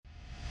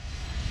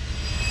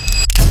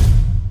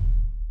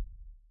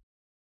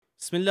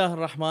Bismillah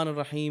ar-Rahman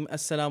ar-Rahim.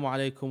 Assalamu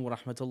alaikum wa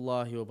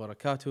rahmatullahi wa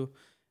barakatuh.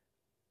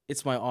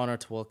 It's my honor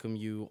to welcome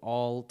you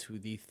all to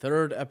the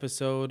third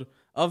episode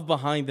of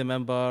Behind the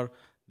Minbar.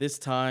 This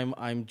time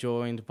I'm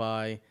joined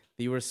by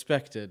the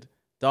respected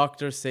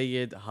Dr.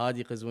 Sayyid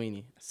Hadi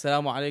Qazwini.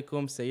 Assalamu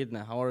alaikum,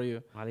 Sayyidina. How are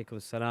you? Alaikum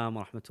assalam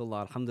wa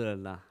rahmatullah.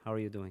 Alhamdulillah. How are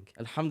you doing?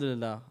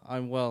 Alhamdulillah,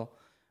 I'm well.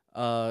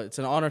 It's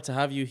an honor to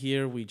have you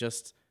here. We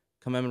just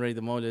commemorate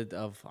the Mawlid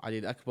of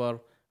Ali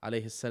Akbar,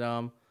 alayhi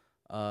salam.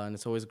 And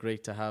it's always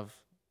great to have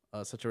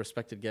such a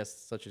respected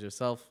guest such as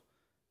yourself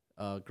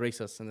grace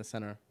us in the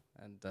center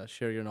and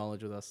share your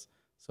knowledge with us.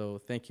 So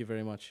thank you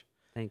very much.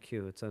 Thank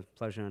you. It's a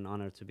pleasure and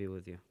honor to be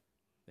with you.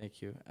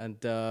 Thank you. And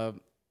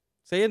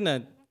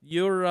Sayyidina,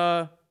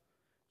 you're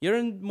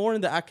more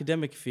in the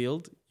academic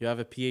field. You have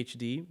a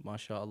PhD,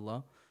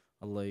 mashallah.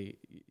 Allah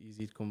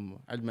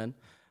yazidkum ilman.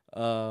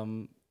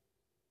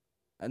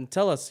 And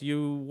tell us,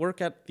 you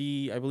work at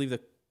I believe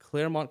the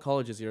Claremont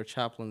Colleges. You're a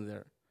chaplain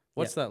there.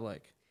 What's that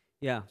like?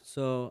 Yeah.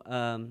 So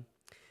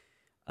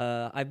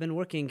I've been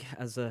working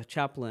as a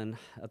chaplain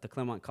at the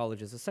Claremont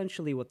Colleges.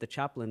 Essentially, what the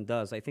chaplain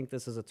does, I think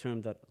this is a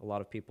term that a lot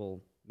of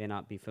people may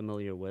not be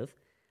familiar with.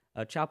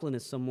 A chaplain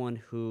is someone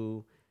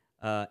who,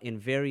 in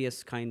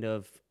various kind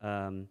of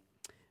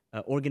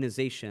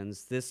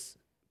organizations, this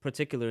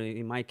particularly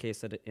in my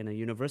case in a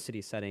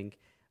university setting,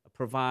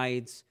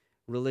 provides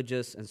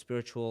religious and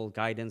spiritual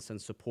guidance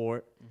and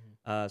support.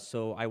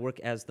 So I work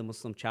as the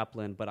Muslim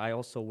chaplain, but I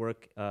also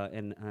work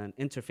in an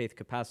interfaith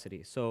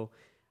capacity. So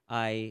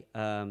I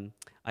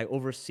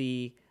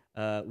oversee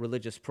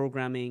religious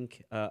programming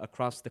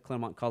across the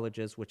Claremont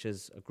Colleges, which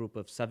is a group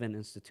of 7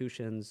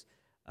 institutions,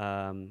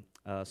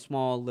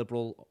 small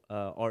liberal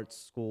arts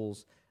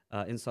schools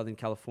in Southern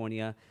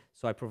California.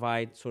 So I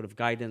provide sort of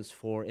guidance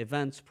for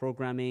events,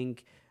 programming.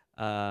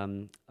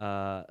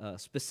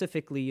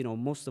 Specifically,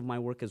 most of my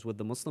work is with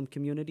the Muslim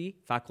community,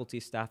 faculty,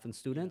 staff, and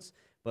students.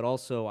 But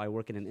also, I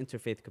work in an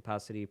interfaith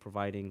capacity,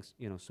 providing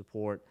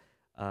support,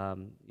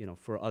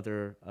 for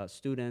other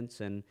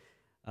students, and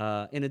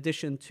in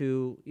addition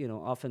to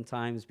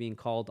oftentimes being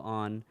called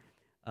on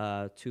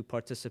to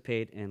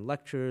participate in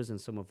lectures and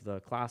some of the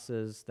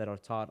classes that are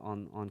taught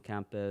on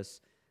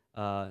campus,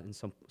 and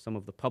some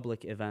of the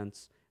public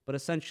events. But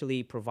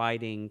essentially,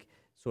 providing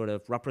sort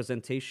of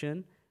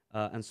representation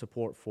and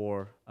support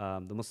for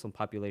the Muslim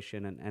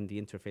population and the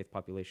interfaith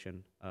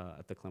population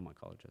at the Claremont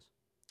Colleges.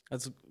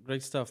 That's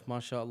great stuff,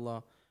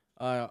 mashallah.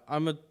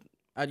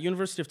 At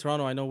University of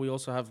Toronto. I know we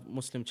also have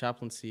Muslim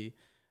chaplaincy,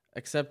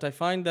 except I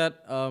find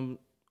that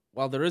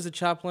while there is a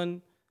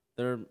chaplain,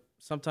 there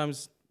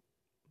sometimes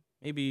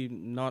maybe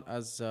not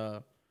as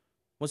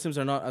Muslims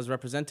are not as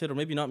represented, or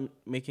maybe not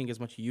making as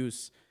much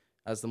use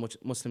as the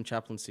Muslim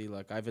chaplaincy.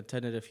 Like I've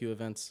attended a few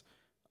events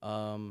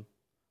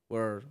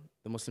where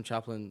the Muslim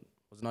chaplain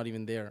was not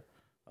even there,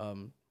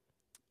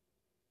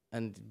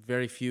 and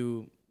very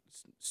few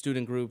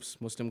student groups,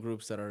 Muslim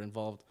groups that are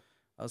involved.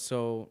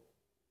 So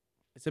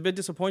it's a bit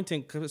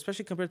disappointing,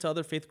 especially compared to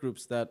other faith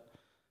groups, that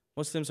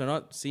Muslims are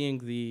not seeing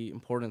the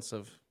importance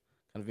of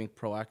kind of being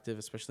proactive,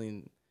 especially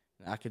in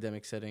an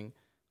academic setting,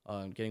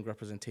 getting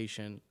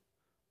representation,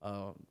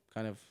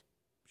 kind of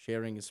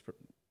sharing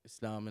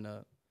Islam in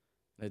a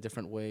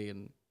different way,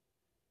 and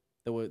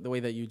the way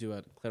that you do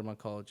at Claremont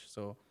College.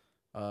 So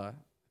I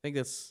think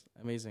that's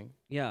amazing.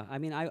 Yeah, I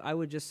mean, I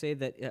would just say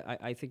that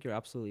I think you're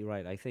absolutely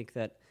right. I think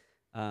that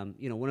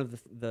one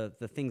of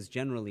the things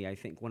generally, I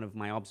think one of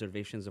my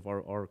observations of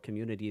our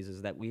communities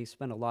is that we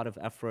spend a lot of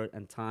effort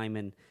and time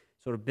in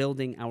sort of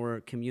building our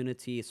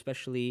community,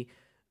 especially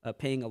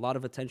paying a lot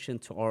of attention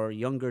to our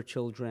younger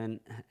children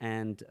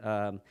and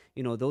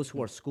those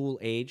who are school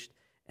aged,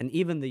 and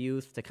even the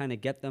youth, to kind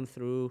of get them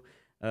through,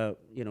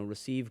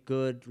 receive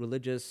good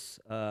religious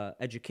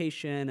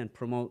education and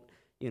promote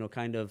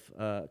kind of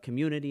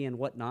community and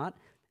whatnot.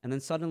 And then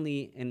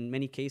suddenly, in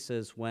many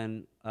cases,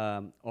 when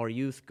our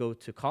youth go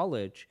to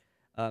college,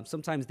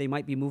 sometimes they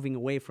might be moving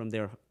away from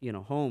their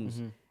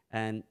homes,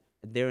 and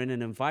they're in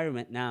an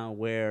environment now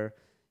where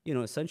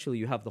essentially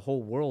you have the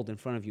whole world in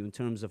front of you in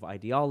terms of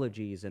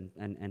ideologies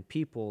and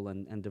people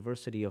and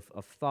diversity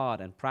of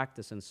thought and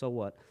practice and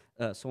so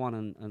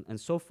on and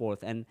so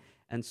forth. And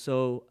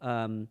so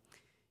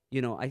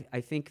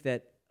I think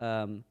that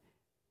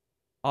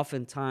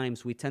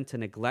oftentimes we tend to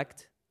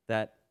neglect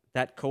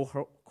that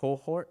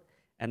cohort.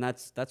 And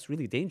that's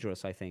really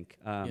dangerous, I think.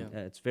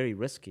 It's very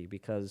risky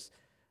because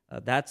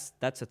that's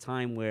a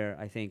time where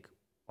I think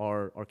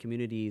our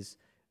communities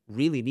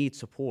really need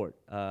support.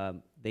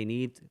 They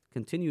need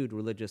continued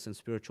religious and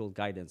spiritual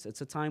guidance.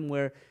 It's a time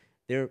where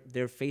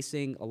they're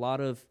facing a lot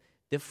of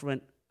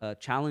different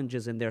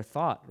challenges in their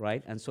thought,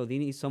 right? And so they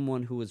need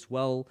someone who is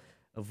well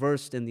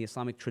versed in the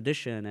Islamic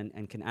tradition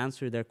and can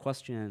answer their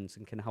questions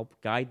and can help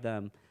guide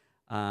them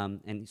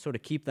and sort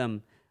of keep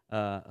them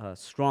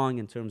strong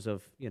in terms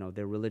of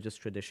their religious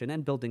tradition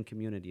and building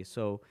community.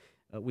 So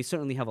we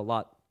certainly have a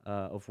lot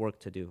of work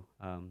to do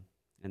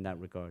in that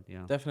regard.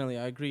 Yeah, Definitely,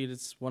 I agree.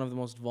 It's one of the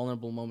most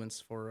vulnerable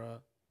moments for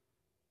a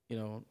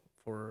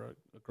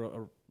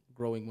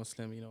growing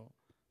Muslim.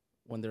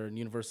 when they're in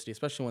university,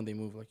 especially when they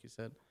move, like you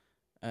said,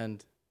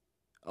 and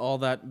all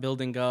that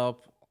building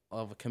up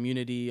of a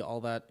community,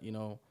 all that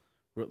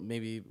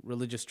maybe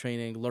religious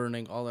training,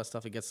 learning, all that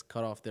stuff, it gets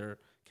cut off. Their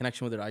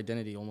connection with their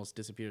identity almost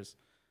disappears.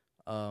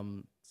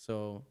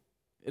 So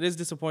it is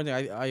disappointing.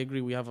 I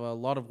agree. We have a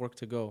lot of work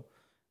to go.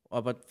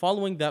 But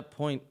following that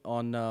point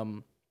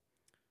on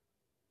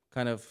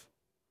kind of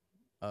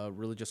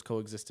religious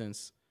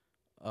coexistence,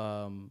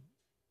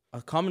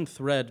 a common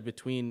thread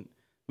between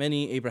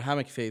many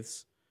Abrahamic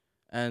faiths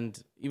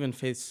and even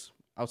faiths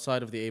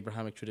outside of the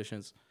Abrahamic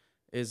traditions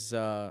is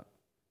the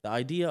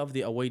idea of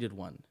the awaited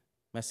one,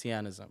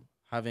 messianism,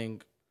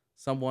 having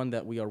someone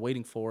that we are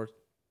waiting for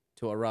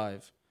to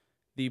arrive,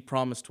 the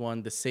promised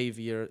one, the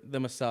savior,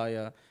 the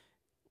Messiah.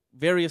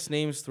 Various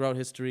names throughout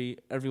history,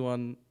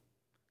 everyone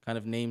kind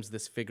of names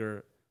this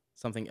figure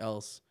something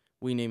else.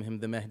 We name him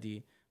the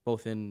Mahdi,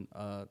 both in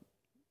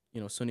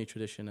Sunni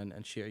tradition and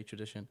Shi'i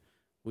tradition.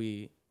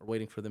 We are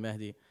waiting for the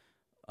Mahdi.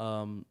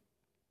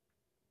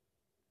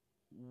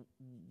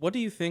 What do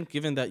you think,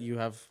 given that you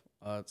have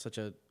such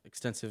an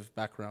extensive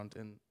background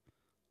in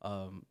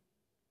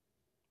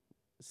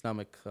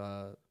Islamic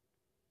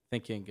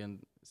thinking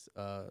and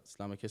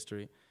Islamic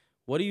history?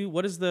 What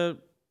is the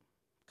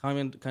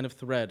kind of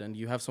thread? And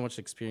you have so much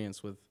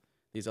experience with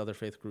these other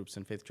faith groups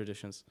and faith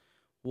traditions.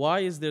 Why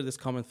is there this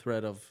common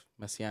thread of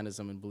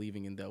messianism and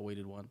believing in the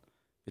awaited one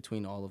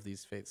between all of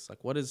these faiths?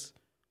 Like, what is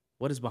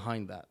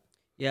behind that?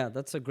 Yeah,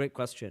 that's a great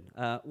question.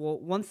 Well,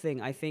 one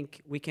thing, I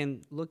think we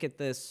can look at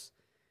this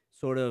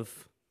sort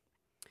of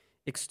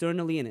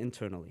externally and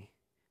internally.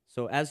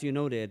 So as you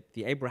noted,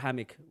 the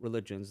Abrahamic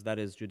religions, that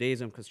is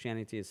Judaism,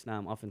 Christianity,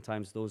 Islam,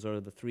 oftentimes those are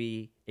the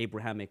three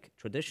Abrahamic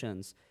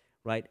traditions,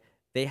 right?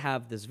 They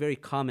have this very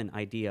common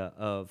idea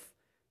of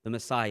the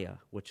Messiah,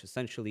 which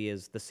essentially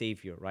is the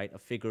Savior, right? A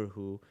figure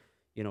who,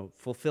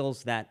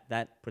 fulfills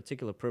that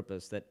particular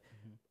purpose, that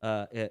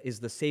is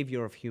the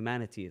Savior of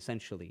humanity,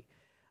 essentially.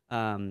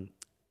 From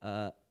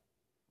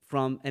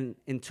an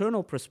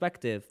internal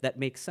perspective, that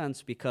makes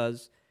sense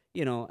because,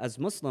 as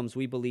Muslims,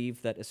 we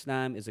believe that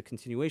Islam is a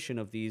continuation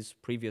of these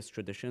previous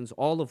traditions,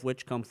 all of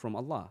which come from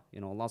Allah.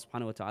 Allah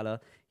subhanahu wa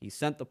ta'ala, He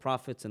sent the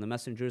prophets and the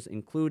messengers,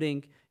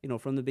 including,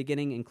 from the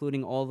beginning,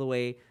 including all the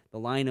way the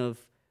line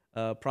of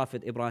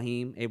Prophet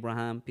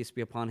Abraham, peace be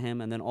upon him,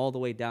 and then all the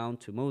way down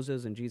to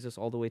Moses and Jesus,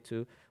 all the way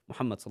to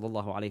Muhammad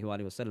sallallahu alaihi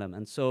wasallam.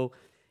 And so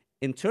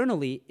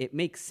internally, it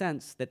makes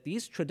sense that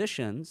these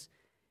traditions,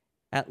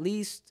 at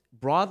least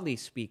broadly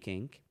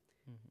speaking,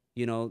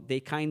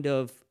 they kind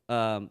of,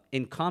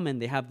 in common,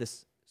 they have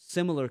this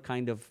similar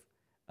kind of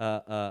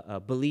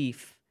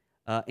belief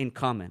in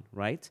common,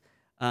 right?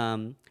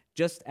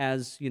 Just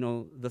as,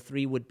 the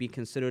three would be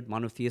considered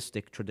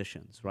monotheistic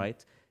traditions,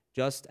 right?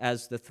 Just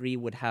as the three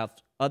would have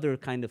other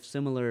kind of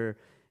similar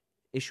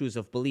issues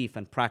of belief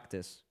and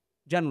practice,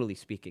 generally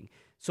speaking.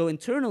 So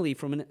internally,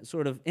 from a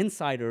sort of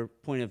insider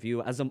point of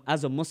view, as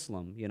a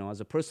Muslim,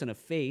 as a person of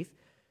faith,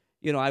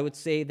 I would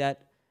say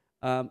that,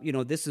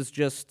 this is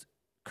just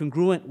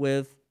congruent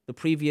with the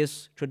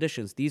previous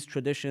traditions. These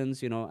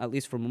traditions, at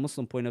least from a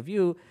Muslim point of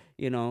view,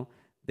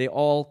 they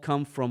all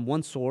come from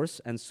one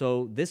source, and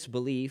so this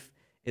belief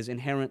is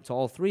inherent to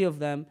all three of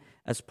them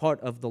as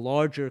part of the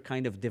larger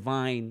kind of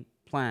divine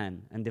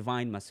plan and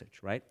divine message,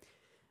 right?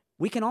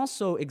 We can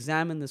also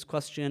examine this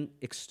question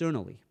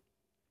externally,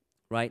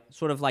 right?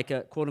 Sort of like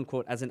a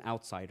quote-unquote as an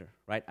outsider,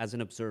 right? As an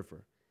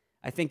observer.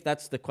 I think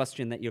that's the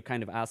question that you're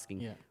kind of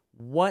asking. Yeah.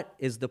 What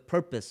is the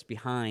purpose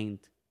behind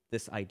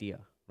this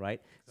idea,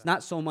 right? Exactly. It's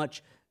not so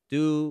much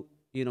do,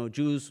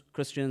 Jews,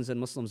 Christians, and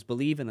Muslims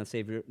believe in the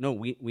Savior. No,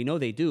 we know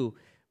they do,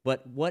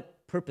 but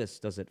what purpose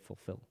does it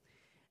fulfill?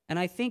 And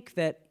I think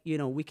that,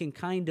 we can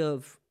kind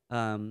of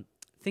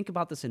think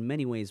about this in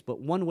many ways, but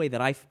one way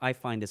that I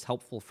find is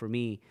helpful for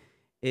me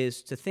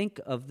is to think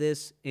of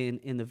this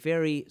in the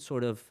very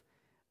sort of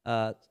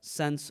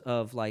sense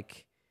of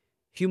like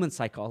human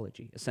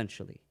psychology,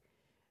 essentially.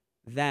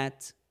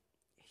 That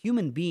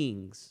human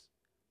beings,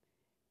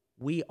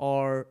 we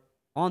are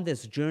on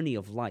this journey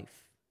of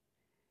life.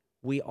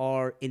 We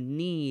are in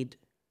need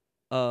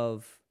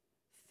of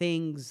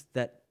things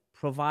that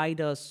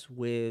provide us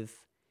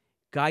with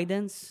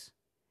guidance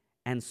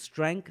and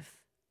strength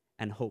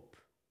and hope.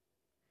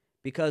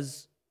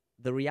 Because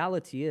the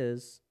reality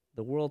is,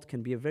 the world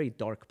can be a very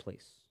dark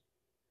place,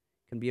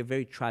 can be a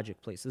very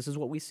tragic place. This is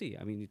what we see.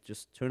 I mean, you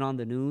just turn on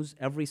the news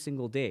every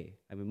single day.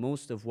 I mean,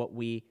 most of what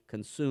we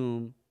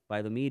consume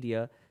by the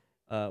media,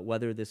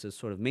 whether this is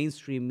sort of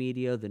mainstream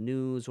media, the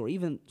news, or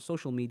even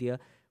social media,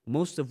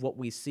 most of what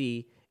we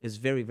see is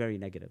very, very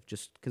negative.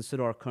 Just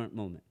consider our current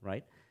moment,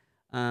 right?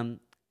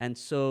 And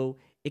so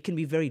it can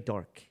be very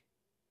dark.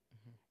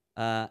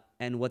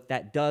 And what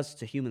that does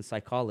to human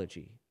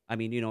psychology, I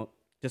mean,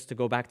 just to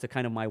go back to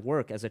kind of my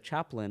work as a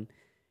chaplain,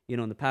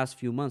 in the past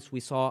few months,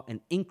 we saw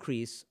an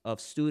increase of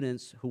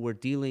students who were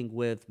dealing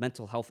with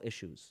mental health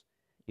issues,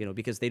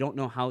 because they don't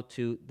know how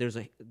to, there's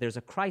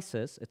a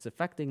crisis, it's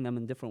affecting them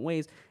in different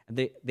ways, and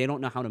they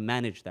don't know how to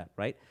manage that,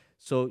 right?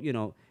 So,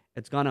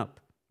 it's gone up,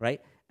 right?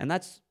 And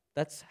that's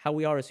that's how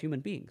we are as human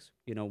beings.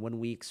 When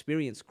we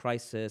experience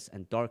crisis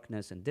and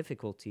darkness and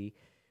difficulty,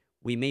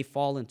 we may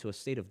fall into a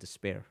state of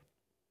despair,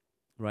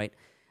 right?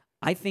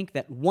 I think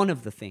that one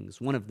of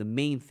the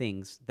main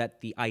things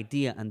that the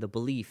idea and the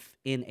belief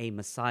in a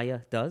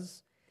Messiah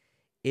does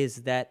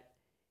is that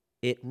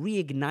it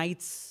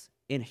reignites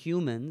in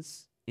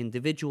humans,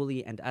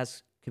 individually and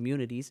as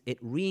communities, it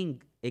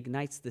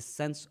reignites the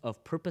sense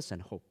of purpose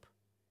and hope.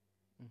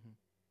 Mm-hmm.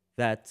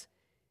 That,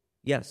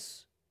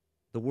 yes,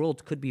 the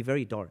world could be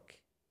very dark.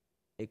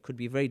 It could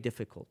be very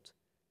difficult.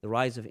 The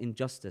rise of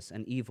injustice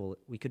and evil,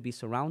 we could be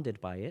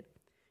surrounded by it,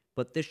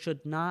 but this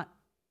should not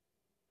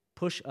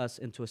push us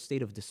into a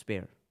state of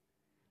despair,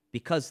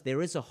 because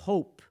there is a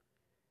hope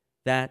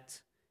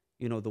that,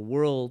 the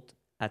world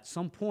at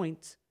some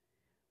point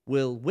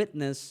will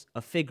witness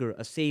a figure,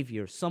 a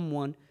savior,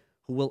 someone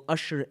who will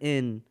usher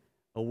in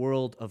a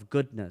world of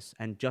goodness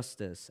and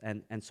justice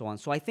and so on.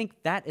 So I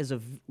think that is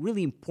a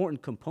really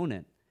important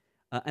component.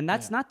 And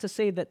that's not to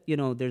say that,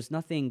 there's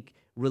nothing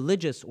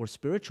religious or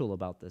spiritual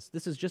about this.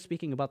 This is just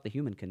speaking about the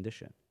human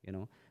condition,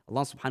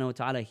 Allah subhanahu wa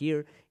ta'ala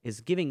here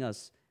is giving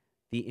us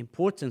the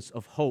importance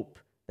of hope,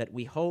 that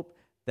we hope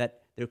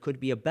that there could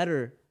be a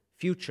better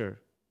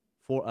future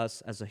for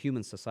us as a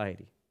human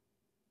society.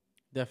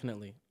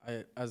 Definitely.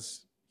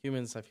 As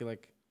humans, I feel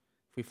like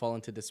if we fall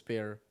into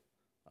despair,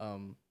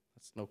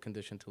 that's no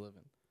condition to live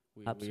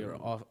in. We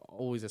are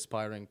always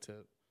aspiring to,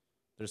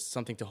 there's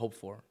something to hope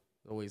for.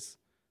 Always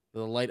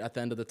the light at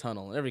the end of the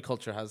tunnel. Every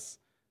culture has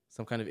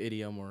some kind of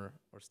idiom or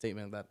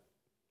statement that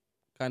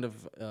kind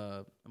of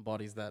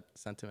embodies that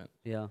sentiment.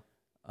 Yeah.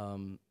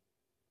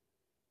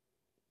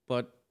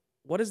 But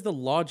what is the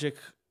logic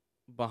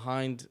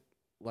behind,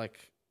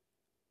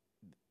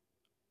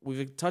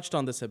 we've touched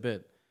on this a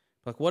bit,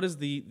 what is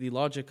the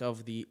logic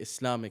of the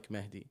Islamic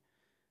Mahdi?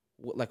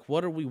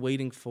 What are we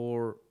waiting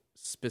for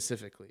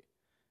specifically?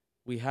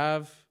 We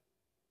have,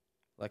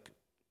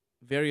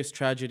 various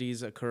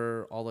tragedies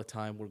occur all the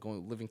time. We're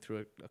living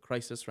through a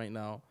crisis right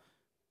now.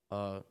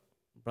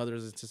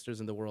 Brothers and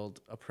sisters in the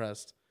world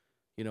oppressed.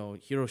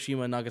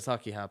 Hiroshima and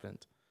Nagasaki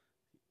happened.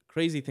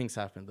 Crazy things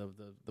happened.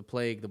 The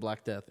plague, the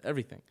Black Death,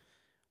 everything.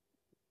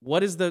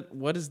 What's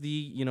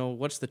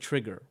the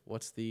trigger?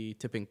 What's the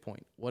tipping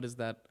point? What is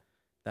that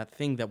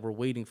thing that we're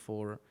waiting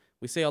for?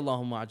 We say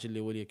Allahumma ajil li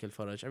waliyaka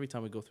al-faraj every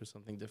time we go through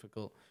something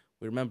difficult.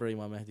 We remember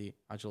Imam Mahdi,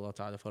 ajil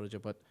ta'ala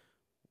faraja, but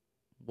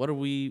what are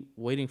we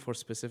waiting for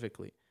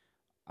specifically?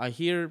 I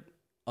hear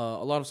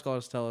a lot of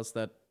scholars tell us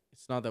that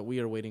it's not that we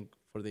are waiting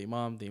for the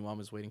Imam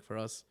is waiting for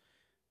us.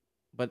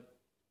 But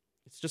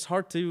it's just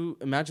hard to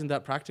imagine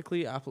that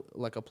practically,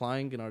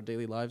 applying in our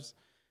daily lives.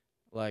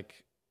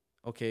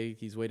 Okay,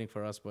 he's waiting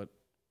for us, but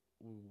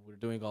we're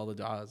doing all the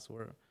du'as.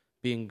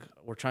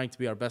 We're trying to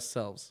be our best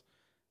selves.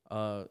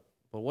 But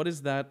what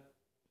is that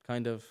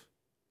kind of?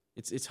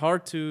 It's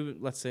hard to,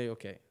 let's say,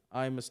 okay,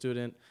 I'm a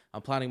student.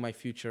 I'm planning my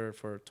future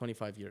for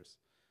 25 years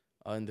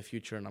in the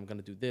future, and I'm going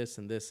to do this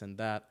and this and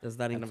that. Does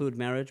that include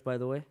marriage, by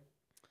the way?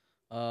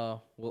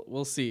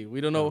 We'll see.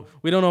 We don't know.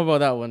 We don't know about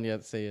that one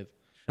yet. Say it.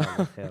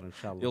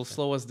 Inshallah. You'll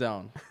slow us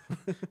down.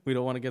 We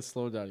don't want to get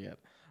slowed down yet.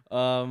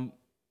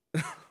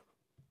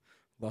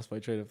 Lost my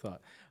train of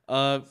thought.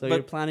 So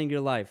you're planning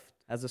your life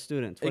as a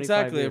student.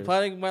 Exactly. Years.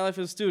 Planning my life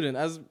as a student,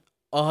 as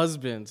a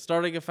husband,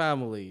 starting a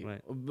family,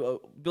 right.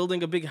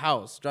 Building a big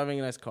house, driving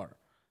a nice car,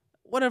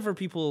 whatever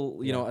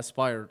people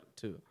aspire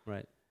to.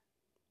 Right.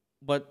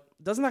 But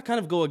doesn't that kind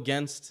of go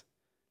against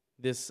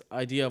this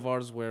idea of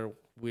ours where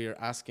we're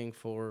asking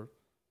for,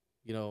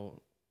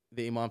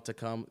 the Imam to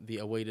come, the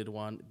awaited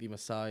one, the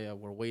Messiah?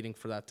 We're waiting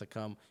for that to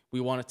come. We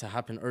want it to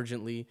happen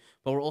urgently,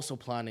 but we're also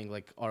planning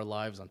our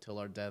lives until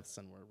our deaths,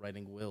 and we're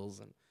writing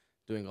wills and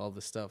doing all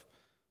this stuff.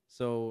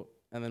 So,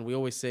 and then we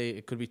always say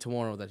it could be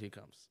tomorrow that he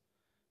comes.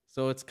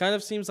 So it kind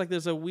of seems like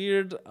there's a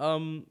weird, a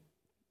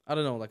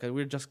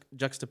weird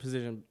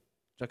juxtaposition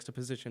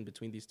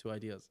between these two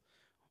ideas,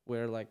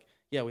 where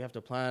we have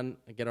to plan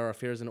and get our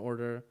affairs in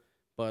order,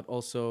 but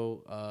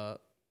also,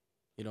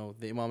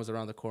 the Imam is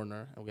around the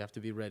corner and we have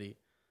to be ready.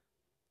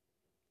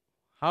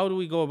 How do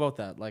we go about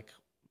that?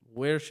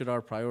 Where should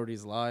our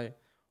priorities lie?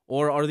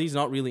 Or are these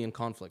not really in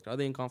conflict? Are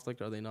they in conflict?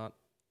 Are they not?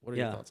 What are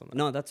your thoughts on that?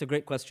 No, that's a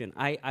great question.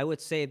 I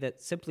would say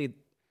that simply,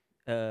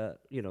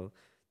 the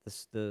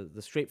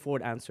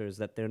straightforward answer is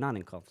that they're not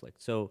in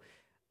conflict. So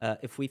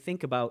if we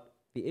think about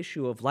the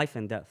issue of life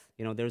and death,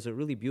 there's a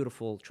really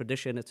beautiful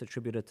tradition. It's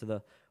attributed to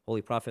the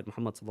Holy Prophet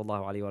Muhammad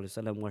sallallahu alaihi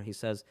wasallam, where he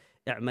says,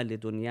 "اعمل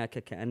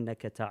لدنياك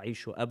كأنك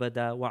تعيش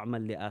أبدا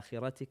واعمل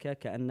لآخرتك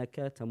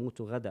كأنك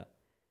تموت غدا."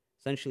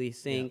 Essentially,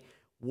 he's saying,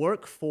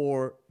 work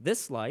for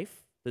this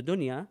life, the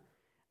dunya,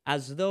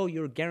 as though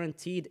you're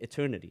guaranteed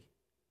eternity,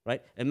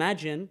 right?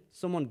 Imagine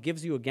someone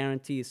gives you a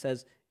guarantee,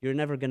 says, you're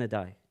never going to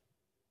die.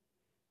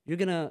 You're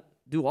going to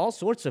do all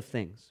sorts of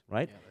things,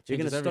 right? Yeah,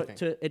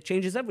 it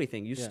changes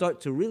everything. You start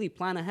to really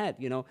plan ahead.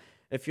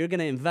 If you're going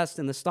to invest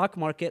in the stock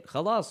market,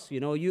 khalas,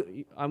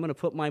 I'm going to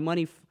put my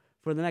money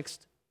for the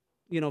next,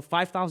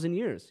 5,000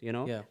 years,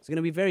 It's going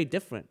to be very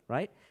different,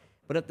 right?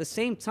 But at the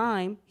same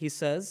time, he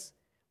says,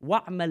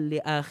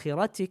 وَاعْمَلْ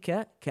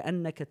لِآخِرَتِكَ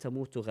كَأَنَّكَ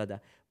تَمُوتُ غَدًا.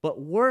 But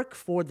work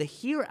for the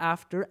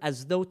hereafter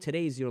as though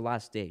today is your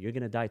last day. You're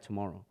going to die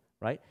tomorrow,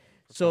 right?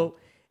 So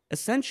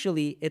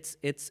essentially,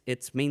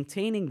 it's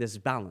maintaining this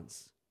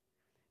balance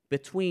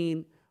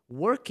between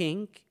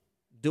working,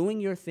 doing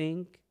your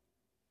thing,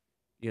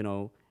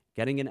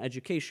 getting an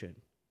education,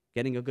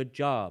 getting a good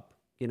job,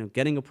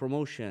 getting a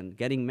promotion,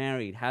 getting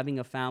married, having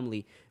a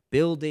family,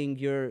 building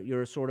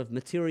your sort of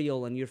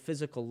material and your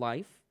physical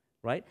life,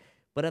 right?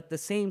 But at the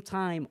same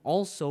time,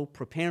 also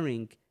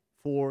preparing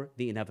for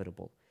the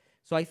inevitable.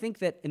 So I think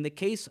that in the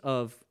case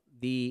of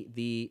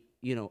the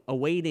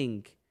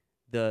awaiting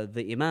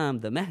the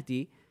Imam, the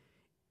Mahdi,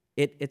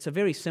 it's a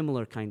very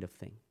similar kind of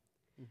thing.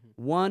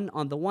 One,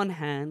 on the one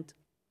hand,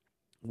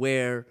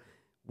 where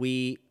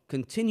we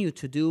continue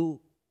to do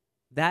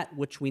that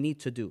which we need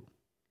to do,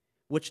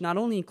 which not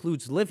only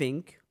includes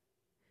living,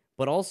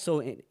 but also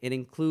it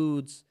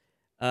includes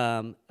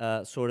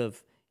sort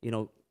of,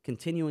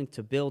 continuing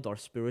to build our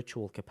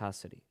spiritual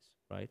capacities,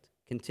 right?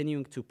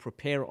 Continuing to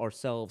prepare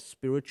ourselves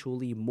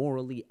spiritually,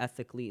 morally,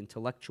 ethically,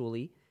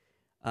 intellectually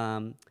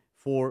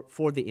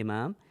for the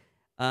Imam,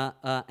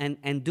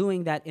 and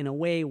doing that in a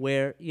way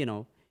where,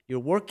 you're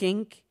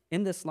working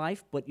in this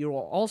life, but you're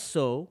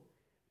also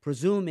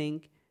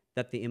presuming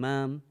that the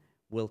Imam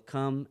will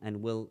come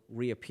and will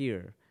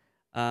reappear.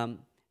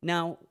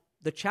 Now,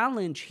 the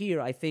challenge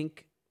here, I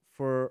think,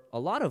 for a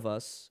lot of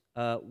us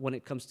when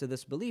it comes to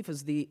this belief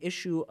is the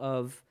issue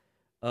of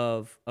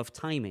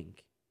timing,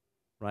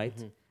 right?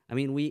 I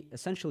mean, we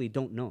essentially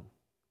don't know.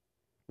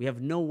 We have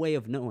no way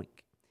of knowing.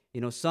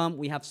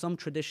 We have some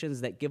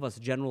traditions that give us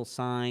general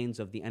signs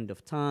of the end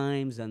of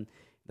times and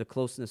the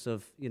closeness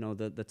of,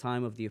 the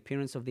time of the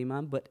appearance of the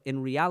Imam, but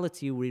in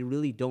reality, we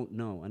really don't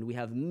know. And we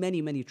have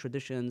many, many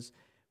traditions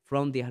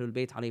from the Ahlul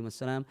Bayt alayhim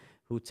as-salam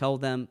who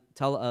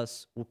tell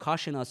us, who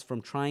caution us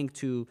from trying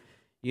to,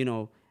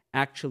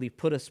 actually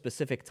put a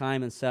specific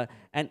time and set.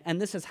 And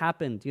this has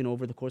happened,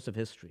 over the course of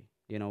history.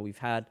 We've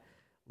had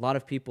a lot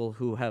of people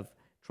who have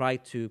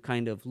tried to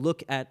kind of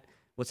look at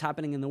what's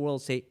happening in the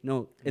world, say,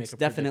 no, it's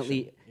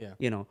definitely,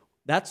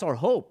 that's our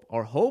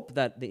hope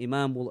that the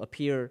Imam will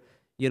appear,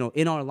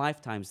 in our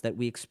lifetimes, that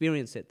we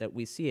experience it, that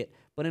we see it.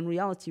 But in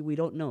reality, we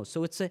don't know.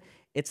 So it's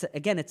a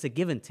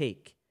give and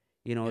take.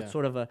 It's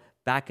sort of a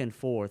back and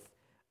forth.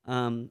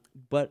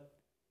 But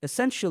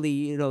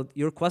essentially,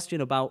 your question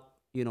about,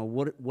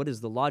 what is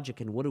the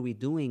logic and what are we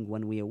doing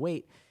when we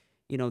await,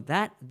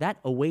 that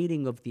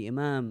awaiting of the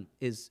Imam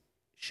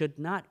should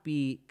not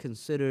be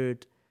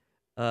considered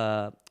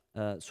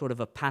sort of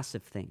a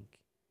passive thing.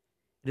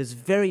 It is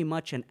very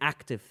much an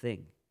active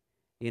thing.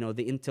 The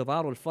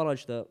intidhar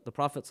al-faraj, the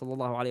Prophet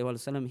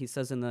ﷺ, he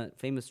says in the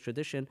famous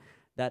tradition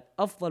that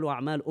أفضل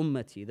أعمال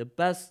ummati, the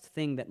best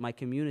thing that my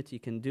community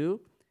can do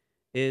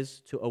is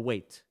to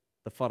await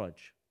the faraj,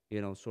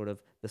 sort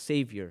of the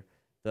savior,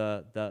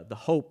 the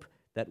hope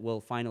that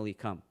will finally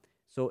come.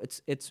 So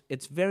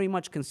it's very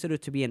much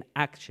considered to be an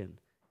action.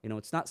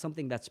 It's not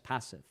something that's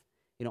passive.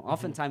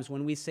 Oftentimes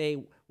when we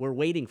say we're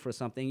waiting for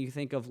something, you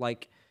think of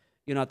at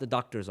the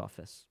doctor's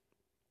office.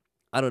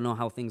 I don't know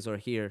how things are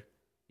here,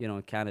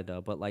 in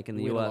Canada, but like in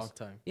the US, a long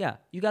time. Yeah,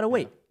 you gotta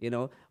wait.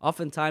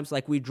 Oftentimes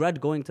we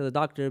dread going to the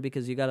doctor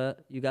because you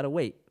gotta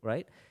wait,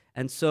 right?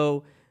 And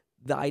so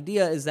the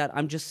idea is that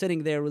I'm just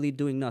sitting there really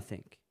doing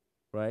nothing,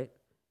 right?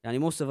 And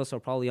most of us are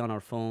probably on our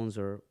phones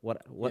or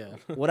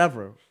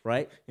whatever,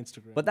 right?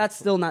 Instagram. But that's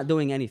still not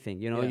doing anything.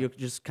 You're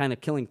just kind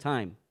of killing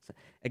time.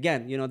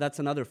 Again, that's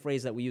another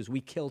phrase that we use.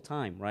 We kill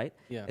time, right?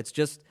 Yeah. It's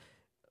just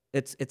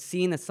it's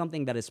seen as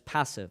something that is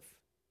passive,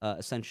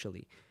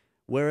 essentially.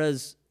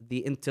 Whereas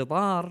the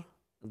intidhar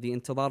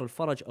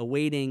al-faraj,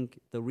 awaiting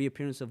the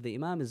reappearance of the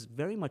Imam, is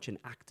very much an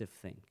active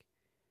thing.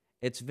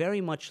 It's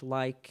very much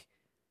like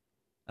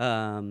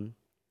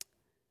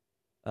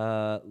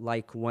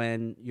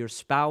when your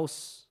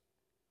spouse.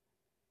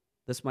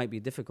 This might be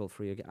difficult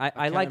for you.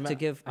 I like to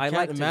give.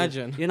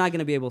 You're not going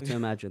to be able to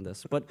imagine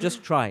this, but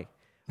just try.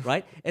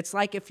 Right? It's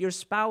like if your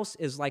spouse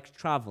is like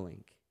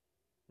traveling,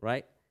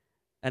 right?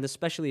 And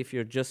especially if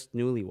you're just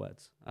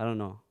newlyweds. I don't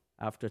know.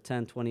 After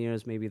 10, 20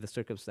 years, maybe the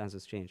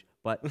circumstances change.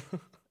 But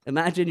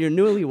imagine you're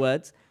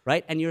newlyweds,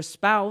 right? And your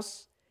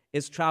spouse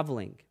is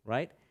traveling,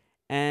 right?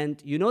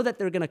 And you know that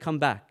they're going to come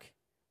back,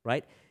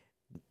 right?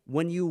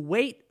 When you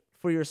wait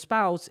for your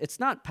spouse, it's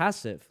not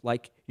passive.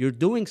 Like, you're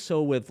doing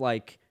so with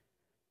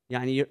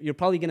you're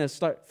probably going to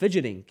start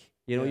fidgeting.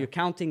 You're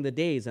counting the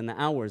days and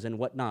the hours and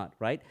whatnot,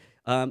 right?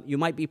 You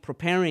might be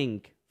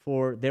preparing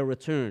for their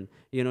return.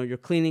 You're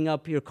cleaning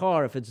up your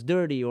car if it's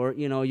dirty, or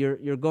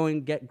you're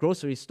going to get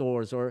grocery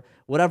stores or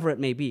whatever it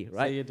may be,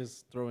 right? Sayyid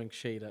is throwing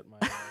shade at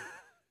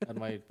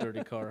my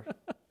dirty car.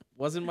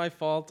 Wasn't my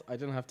fault. I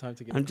didn't have time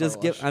to get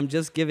I'm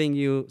just giving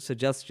you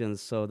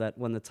suggestions so that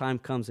when the time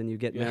comes and you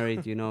get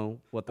married, you know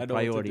what the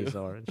priorities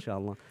are,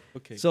 inshallah.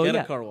 Okay, so get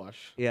a car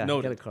wash. Yeah,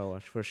 Noted. Get a car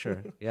wash for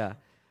sure. Yeah.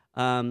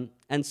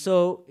 And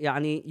so,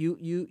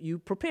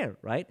 you prepare,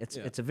 right?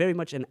 It's a very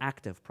much an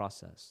active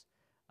process.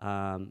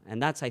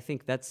 And I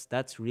think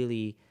that's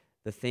really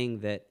the thing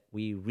that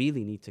we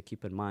really need to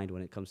keep in mind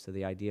when it comes to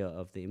the idea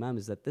of the Imam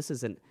is that this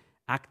is an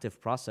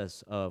active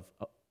process of,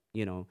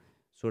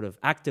 sort of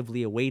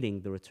actively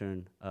awaiting the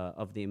return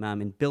of the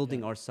Imam and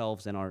building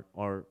ourselves and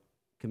our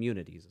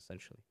communities,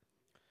 essentially.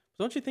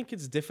 Don't you think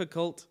it's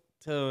difficult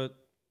to?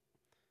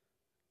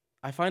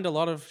 I find a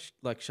lot of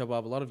like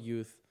shabab, a lot of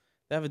youth,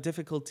 they have a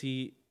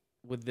difficulty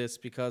with this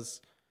because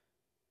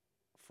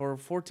for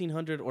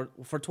 1400 or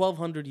for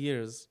 1200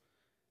 years,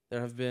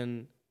 there have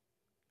been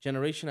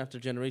generation after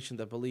generation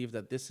that believe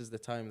that this is the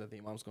time that the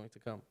Imam's going to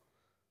come.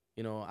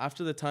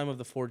 After the time of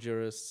the four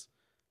jurists,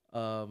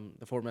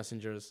 the four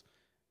messengers,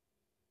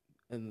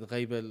 and the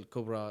Ghaib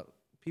al-Kubra,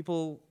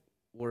 people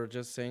were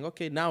just saying,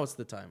 okay, now it's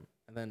the time.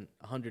 And then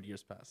 100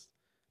 years passed.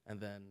 And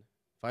then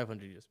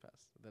 500 years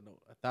passed. And then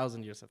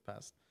 1,000 years have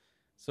passed.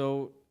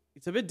 So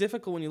it's a bit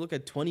difficult when you look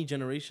at 20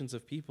 generations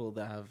of people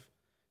that have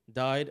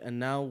died, and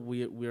now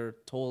we're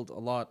told a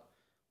lot.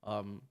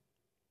 And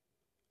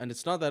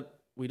it's not that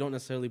we don't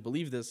necessarily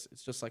believe this.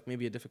 It's just like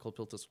maybe a difficult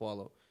pill to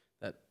swallow.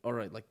 That, all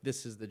right, like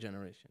this is the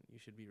generation. You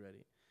should be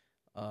ready.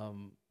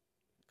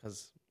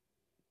 Because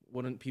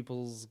wouldn't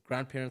people's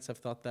grandparents have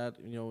thought that,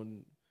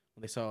 when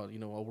they saw,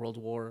 a world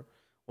war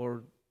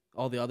or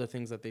all the other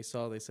things that they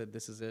saw, they said,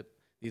 this is it.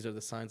 These are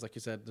the signs. Like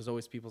you said, there's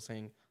always people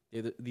saying,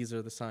 these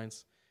are the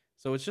signs.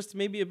 So it's just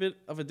maybe a bit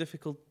of a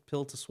difficult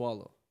pill to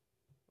swallow.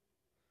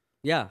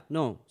 Yeah,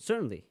 no,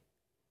 certainly.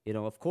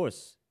 Of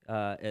course,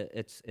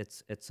 it's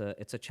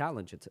a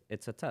challenge.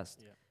 It's a test.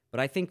 Yeah. But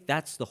I think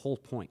that's the whole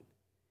point.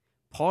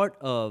 Part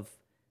of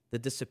the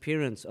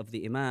disappearance of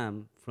the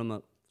Imam from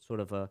a sort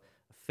of a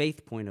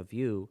faith point of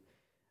view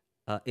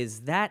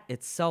is that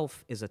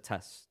itself is a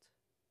test.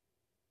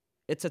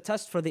 It's a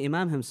test for the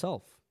Imam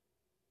himself,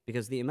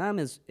 because the Imam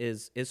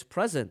is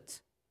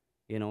present.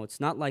 It's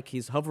not like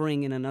he's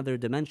hovering in another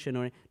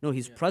dimension no,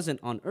 he's present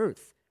on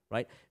earth,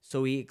 right?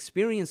 So he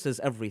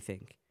experiences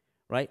everything,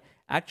 right?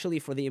 Actually,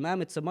 for the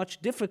Imam, it's a much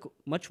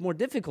more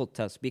difficult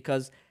test,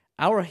 because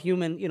our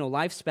human,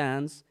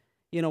 lifespans,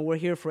 we're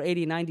here for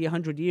 80, 90,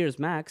 100 years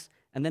max,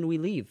 and then we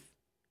leave,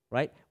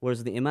 right?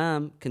 Whereas the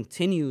Imam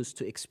continues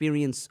to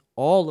experience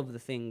all of the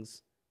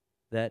things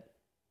that,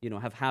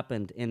 have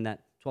happened in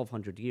that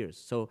 1,200 years.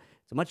 So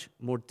it's a much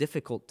more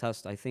difficult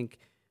test, I think,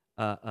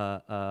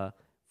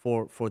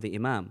 for the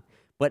Imam.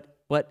 But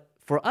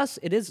for us,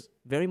 it is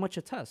very much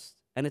a test,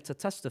 and it's a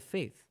test of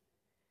faith.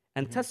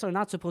 And tests are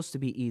not supposed to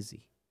be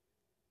easy.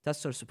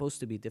 Tests are supposed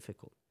to be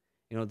difficult.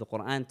 The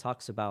Quran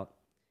talks about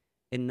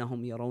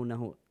إِنَّهُمْ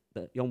يَرَوْنَهُ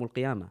يوم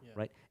القيامة,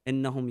 right?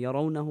 إِنَّهُمْ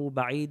يَرَوْنَهُ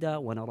بَعِيدًا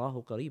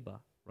وَنَرَاهُ قَرِيبًا,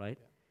 right?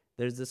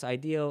 There's this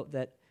idea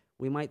that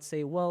we might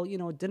say, well,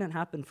 it didn't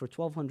happen for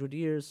 1,200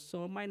 years,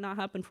 so it might not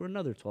happen for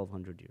another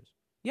 1,200 years.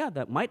 Yeah,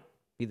 that might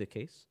be the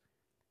case.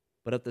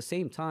 But at the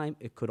same time,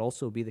 it could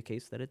also be the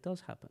case that it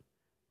does happen,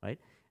 right?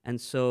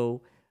 And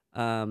so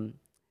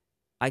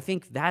I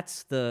think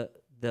that's the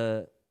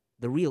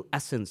real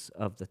essence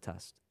of the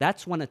test.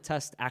 That's when a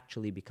test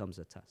actually becomes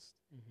a test.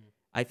 Mm-hmm.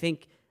 I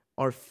think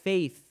our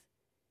faith,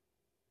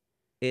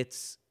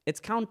 it's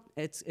kind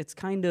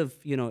of,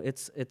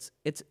 it's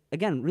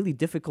again really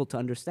difficult to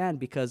understand,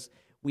 because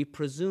we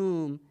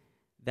presume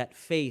that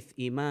faith,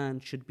 iman,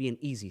 should be an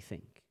easy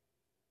thing.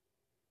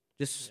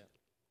 Just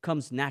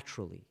comes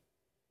naturally.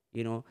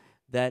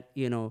 That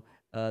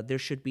there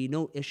should be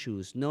no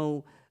issues,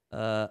 no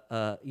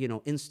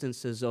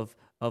instances of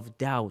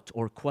doubt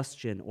or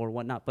question or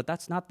whatnot. But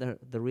that's not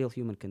the real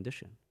human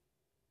condition.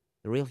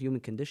 The real human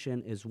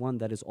condition is one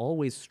that is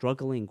always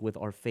struggling with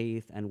our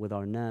faith and with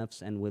our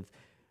nafs and with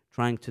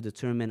trying to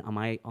determine, am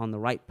I on the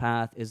right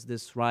path? Is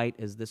this right?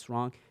 Is this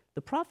wrong?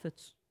 The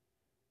prophets.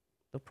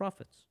 The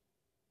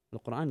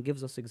Quran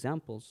gives us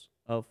examples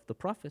of the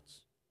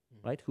prophets,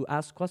 right, who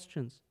ask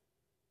questions,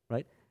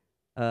 right?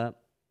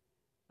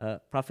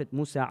 Prophet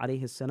Musa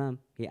alayhi salam,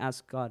 he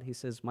asked God, he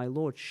says, my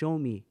Lord, show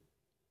me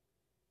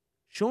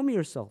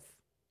yourself,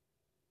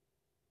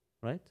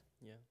 right?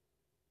 Yeah.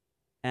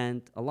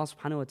 And Allah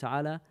subhanahu wa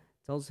ta'ala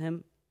tells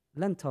him,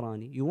 lan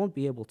tarani, you won't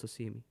be able to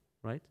see me,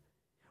 right?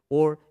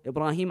 Or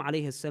Ibrahim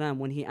alayhi salam,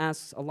 when he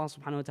asks Allah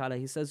subhanahu wa ta'ala,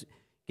 he says,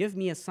 give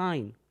me a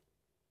sign,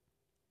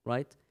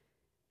 right?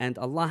 And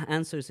Allah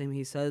answers him,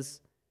 he says,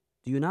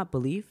 do you not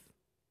believe?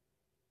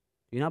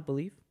 Do you not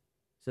believe?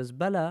 He says,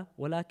 Bala,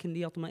 walakin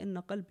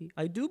liyatma'inna qalbi.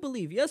 I do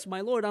believe. Yes,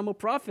 my Lord, I'm a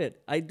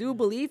prophet. I do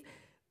believe,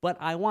 but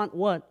I want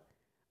what?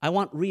 I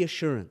want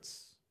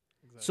reassurance.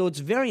 Exactly. So it's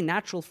very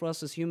natural for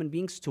us as human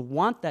beings to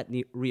want that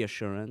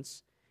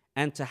reassurance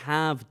and to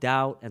have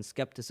doubt and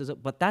skepticism,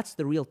 but that's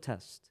the real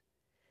test.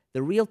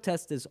 The real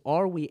test is,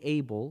 are we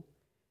able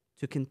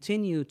to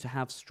continue to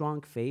have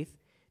strong faith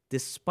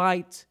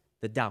despite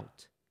the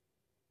doubt?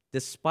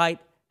 Despite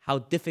how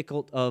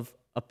difficult of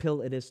a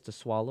pill it is to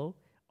swallow,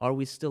 are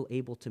we still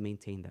able to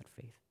maintain that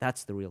faith?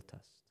 That's the real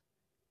test,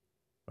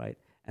 right?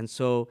 And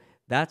so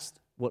that's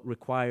what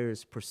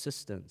requires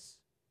persistence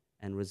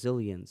and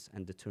resilience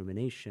and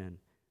determination,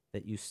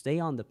 that you stay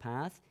on the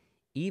path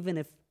even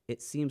if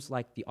it seems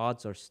like the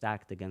odds are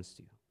stacked against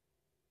you,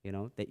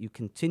 that you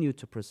continue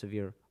to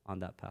persevere on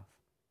that path.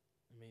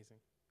 Amazing.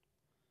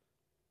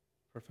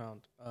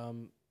 Profound.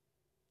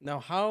 Now,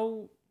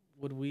 how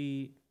would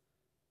we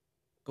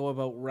go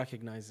about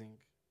recognizing,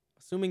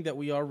 assuming that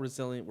we are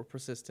resilient, we're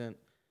persistent,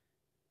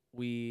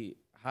 we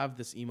have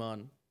this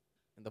iman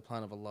in the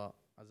plan of Allah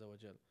Azza wa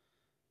Jal.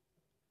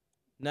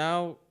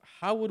 Now,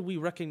 how would we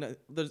recognize?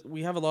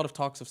 We have a lot of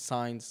talks of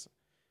signs.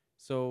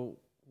 So,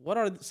 what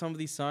are some of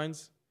these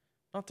signs?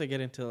 Not to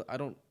get into,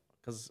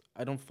 because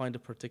I don't find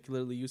it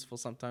particularly useful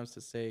sometimes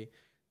to say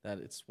that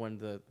it's when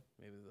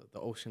maybe the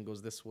ocean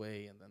goes this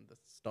way and then the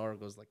star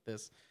goes like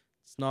this.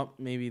 It's not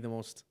maybe the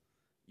most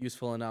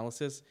useful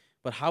analysis.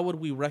 But how would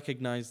we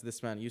recognize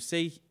this man? You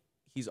say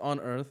he's on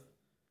earth.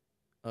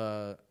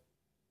 Ajala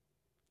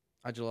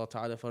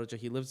ta'ala farajah.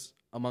 He lives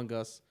among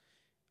us.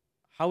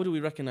 How do we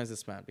recognize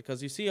this man?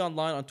 Because you see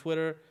online on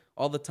Twitter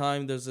all the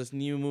time, there's this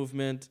new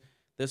movement.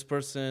 This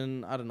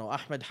person, I don't know,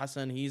 Ahmed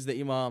Hassan, he's the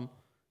Imam.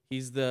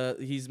 He's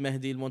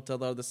Mahdi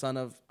al-Muntadhar, the son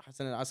of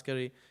Hassan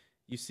al-Askari.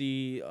 You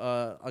see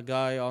a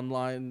guy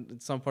online in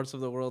some parts of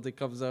the world, he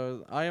comes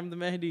out, I am the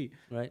Mahdi.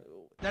 Right.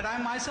 That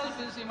I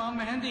myself is Imam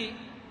Mahdi.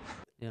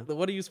 Yeah.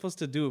 What are you supposed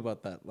to do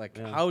about that? Like,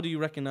 Yeah. how do you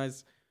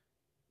recognize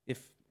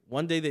if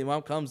one day the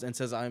Imam comes and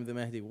says, I am the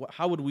Mahdi?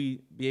 How would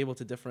we be able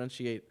to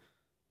differentiate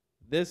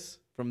this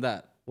from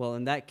that? Well,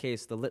 in that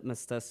case, the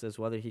litmus test is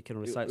whether he can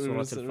recite Surah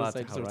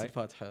Al-Fatiha, right?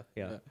 Al-Fatiha.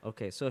 Yeah.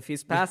 Okay. So if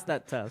he's passed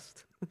that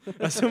test,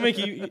 assuming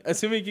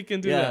you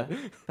can do that.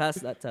 pass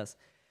that test.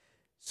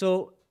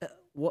 So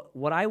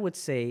what I would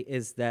say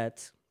is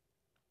that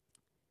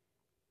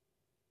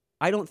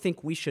I don't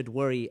think we should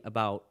worry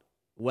about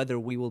whether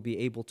we will be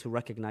able to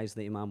recognize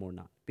the Imam or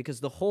not. Because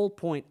the whole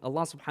point,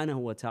 Allah subhanahu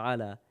wa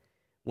ta'ala,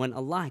 when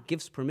Allah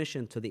gives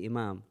permission to the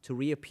Imam to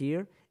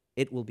reappear,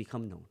 it will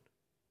become known.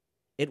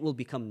 It will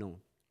become known.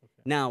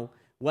 Okay. Now,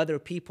 whether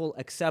people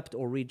accept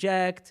or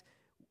reject,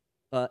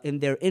 in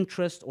their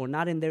interest or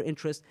not in their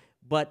interest,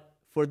 but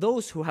for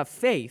those who have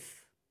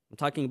faith, I'm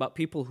talking about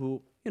people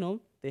who,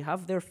 they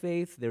have their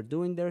faith, they're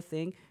doing their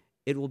thing,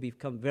 it will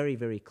become very,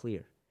 very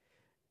clear.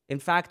 In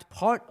fact,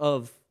 part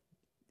of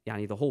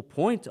the whole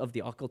point of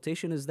the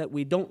occultation is that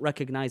we don't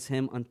recognize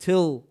him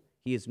until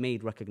he is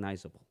made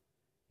recognizable.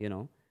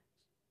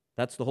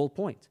 That's the whole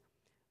point.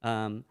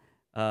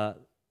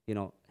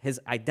 His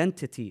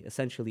identity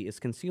essentially is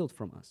concealed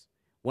from us.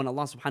 When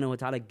Allah subhanahu wa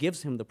ta'ala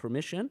gives him the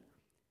permission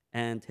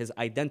and his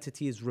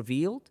identity is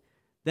revealed,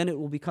 then it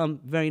will become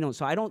very known.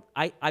 So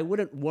I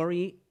wouldn't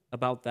worry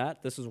about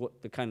that. This is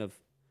what the kind of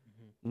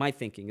my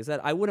thinking is,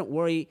 that I wouldn't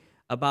worry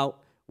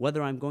about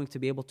whether I'm going to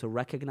be able to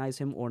recognize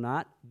him or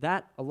not.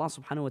 That Allah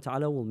subhanahu wa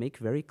ta'ala will make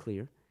very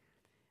clear.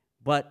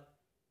 But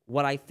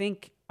what I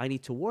think I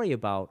need to worry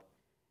about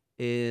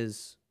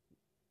is,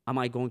 am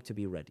I going to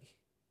be ready?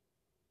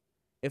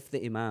 If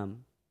the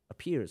Imam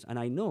appears, and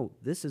I know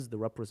this is the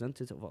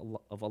representative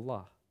of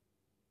Allah.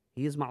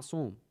 He is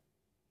ma'soom.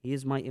 He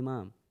is my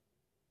Imam.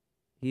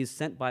 He is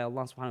sent by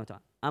Allah subhanahu wa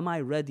ta'ala. Am I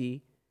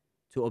ready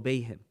to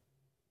obey him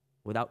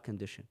without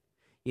condition?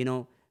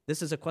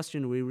 This is a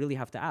question we really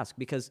have to ask,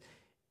 because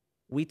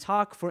we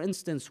talk, for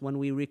instance, when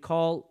we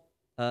recall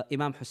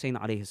Imam Hussein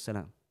alayhi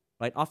salam,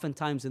 right?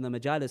 Oftentimes in the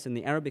majalis, in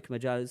the Arabic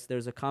majalis,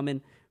 there's a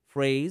common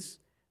phrase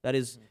that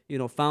is,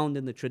 found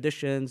in the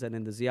traditions and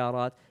in the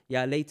ziyarat.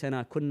 Ya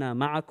laytana kunna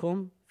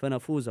ma'akum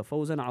fanafuza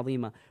fawzan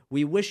azima.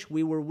 We wish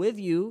we were with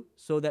you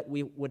so that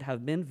we would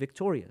have been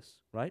victorious,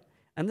 right?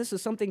 And this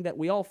is something that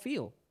we all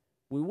feel.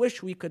 We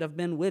wish we could have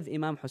been with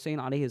Imam Hussein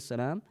alayhi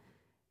salam,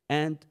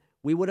 and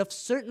we would have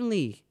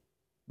certainly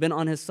been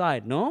on his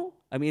side, no?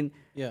 I mean,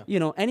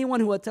 anyone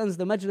who attends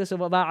the majlis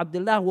of Aba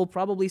Abdullah will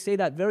probably say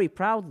that very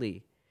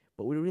proudly.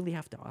 But we really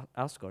have to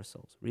ask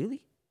ourselves,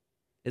 really?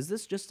 Is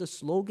this just a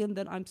slogan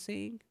that I'm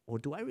saying? Or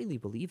do I really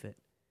believe it?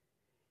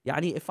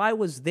 If I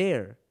was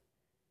there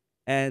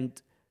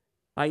and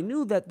I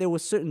knew that there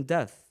was certain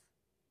death,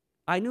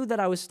 I knew that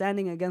I was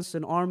standing against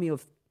an army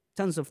of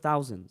tens of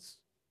thousands,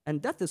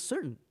 and death is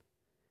certain,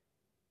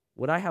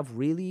 would I have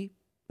really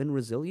been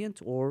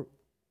resilient? Or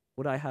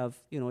would I have,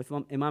 if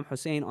Imam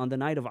Hussein on the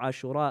night of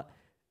Ashura,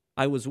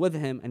 I was with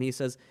him and he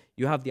says,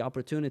 you have the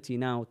opportunity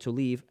now to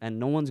leave and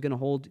no one's going to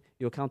hold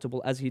you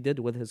accountable, as he did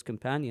with his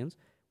companions,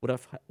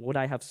 would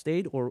I have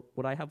stayed or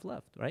would I have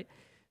left, right?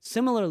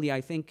 Similarly, I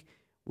think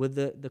with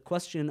the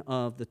question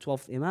of the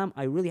 12th Imam,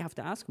 I really have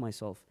to ask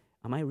myself,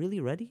 am I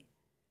really ready?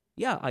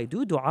 Yeah, I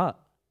do dua.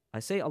 I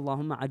say,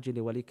 Allahumma ajili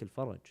walik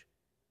al-faraj.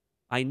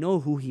 I know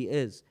who he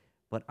is,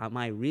 but am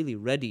I really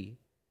ready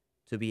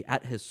to be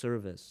at his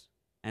service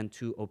and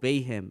to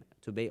obey him,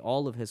 to obey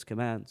all of his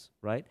commands,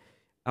 right?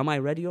 Am I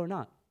ready or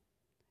not?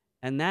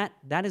 And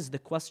that is the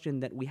question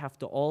that we have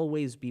to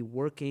always be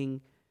working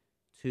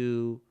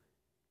to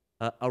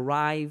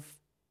arrive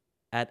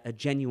at a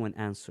genuine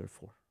answer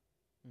for,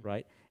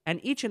 right? And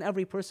each and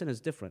every person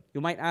is different.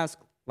 You might ask,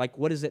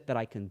 what is it that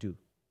I can do?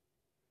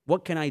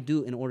 What can I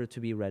do in order to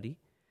be ready?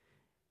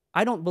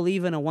 I don't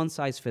believe in a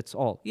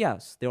one-size-fits-all.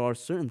 Yes, there are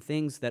certain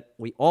things that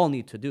we all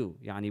need to do.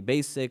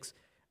 Basics,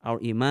 our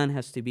iman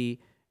has to be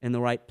in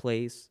the right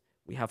place.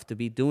 We have to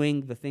be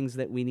doing the things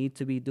that we need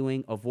to be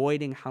doing,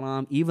 avoiding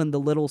haram, even the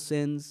little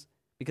sins,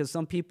 Because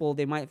some people,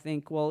 they might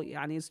think, well,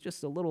 yani it's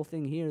just a little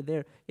thing here,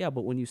 there. Yeah,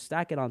 but when you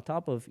stack it on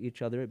top of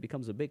each other, it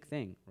becomes a big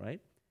thing,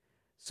 right?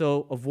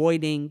 So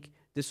avoiding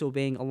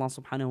disobeying Allah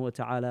subhanahu wa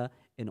ta'ala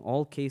in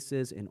all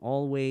cases, in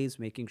all ways,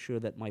 making sure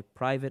that my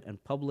private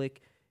and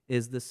public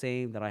is the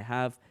same, that I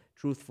have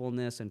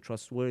truthfulness and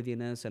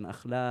trustworthiness and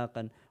akhlaq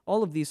and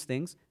all of these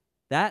things,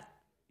 that,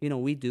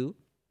 we do.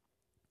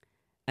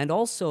 And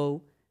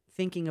also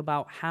thinking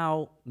about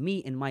how me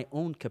in my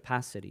own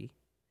capacity,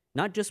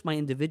 not just my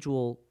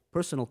individual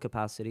personal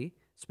capacity,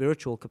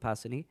 spiritual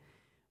capacity,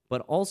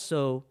 but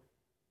also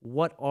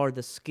what are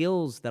the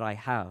skills that I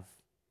have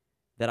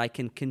that I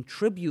can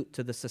contribute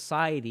to the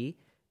society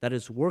that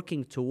is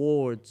working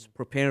towards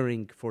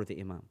preparing for the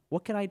Imam.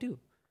 What can I do?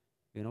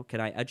 Can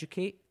I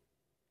educate?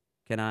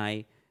 Can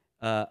I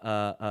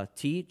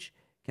teach?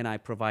 Can I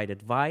provide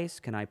advice?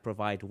 Can I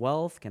provide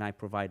wealth? Can I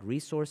provide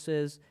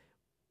resources?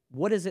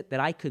 What is it that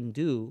I can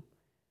do?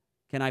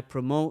 Can I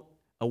promote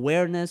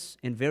awareness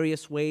in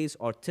various ways,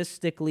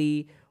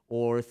 artistically,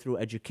 or through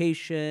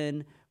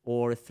education,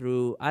 or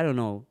through, I don't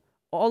know,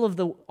 all of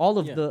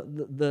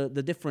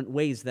the different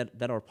ways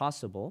that are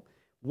possible?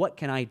 What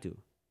can I do?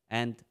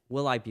 And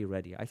will I be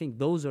ready? I think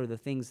those are the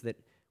things that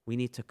we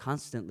need to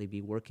constantly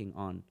be working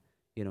on,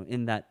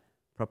 in that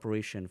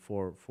preparation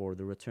for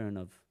the return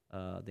of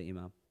the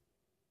Imam.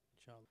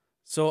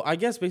 So I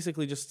guess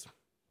basically just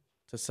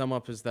to sum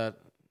up is that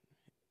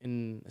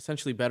in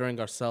essentially bettering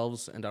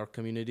ourselves and our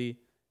community,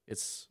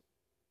 that's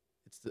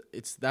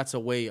a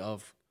way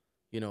of,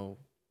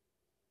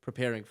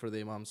 preparing for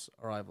the Imam's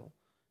arrival,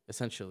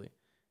 essentially,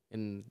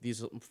 in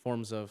these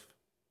forms of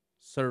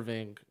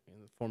serving,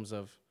 in forms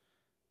of,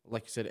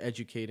 like you said,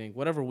 educating,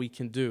 whatever we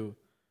can do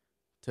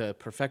to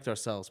perfect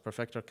ourselves,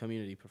 perfect our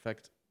community,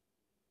 perfect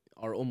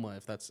our ummah,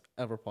 if that's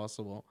ever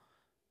possible.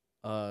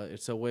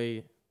 It's a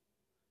way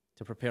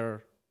to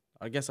prepare,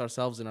 I guess,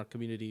 ourselves and our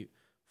community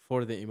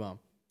for the Imam.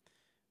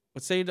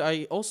 But Sayyid,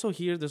 I also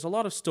hear there's a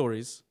lot of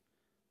stories.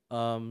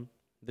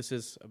 This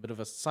is a bit of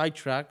a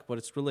sidetrack, but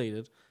it's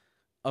related,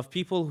 of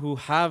people who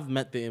have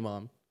met the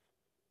Imam.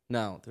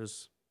 Now,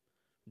 there's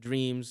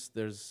dreams,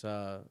 there's,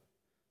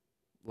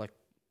 like,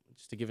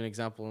 just to give an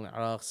example, in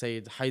Iraq,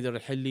 Sayyid Haydar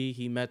al-Hilli,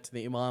 he met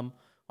the Imam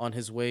on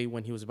his way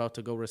when he was about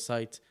to go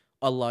recite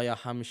Allah Ya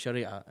Ham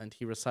Sharia, and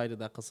he recited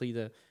that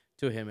qasida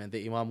to him, and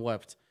the Imam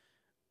wept.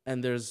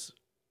 And there's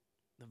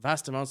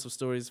vast amounts of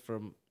stories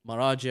from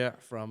Maraja,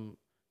 from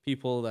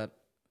people that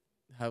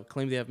have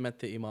claimed they have met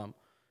the Imam.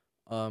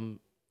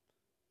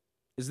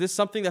 Is this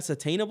something that's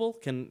attainable?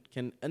 Can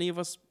any of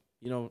us,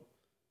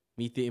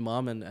 meet the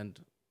Imam and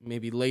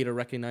maybe later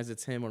recognize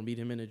it's him, or meet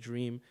him in a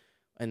dream?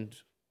 And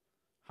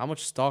how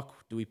much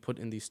stock do we put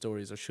in these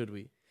stories, or should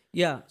we?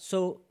 Yeah,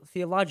 so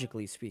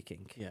theologically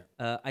speaking,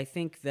 I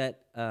think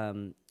that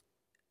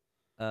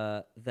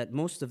that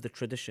most of the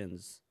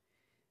traditions,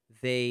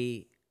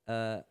 they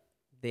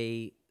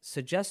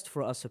suggest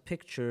for us a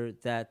picture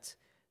that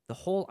the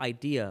whole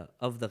idea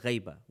of the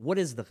ghaiba, what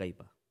is the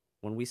ghaiba?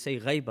 When we say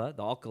ghaiba,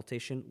 the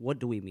occultation, what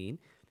do we mean?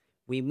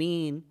 We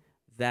mean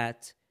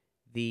that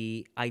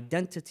the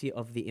identity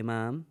of the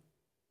Imam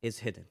is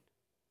hidden,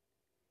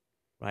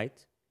 right?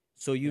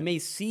 So you may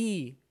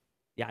see,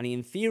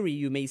 in theory,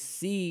 you may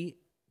see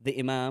the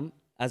Imam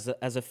as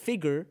a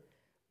figure,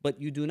 but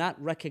you do not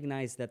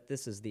recognize that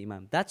this is the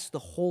Imam. That's the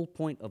whole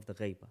point of the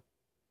ghaiba.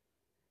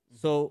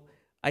 So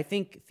I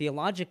think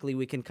theologically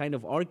we can kind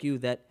of argue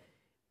that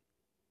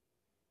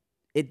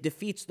it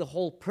defeats the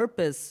whole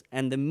purpose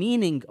and the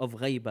meaning of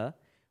ghaiba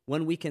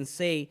when we can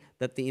say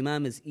that the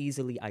Imam is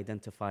easily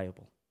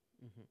identifiable.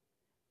 Mm-hmm.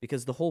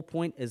 Because the whole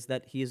point is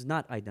that he is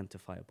not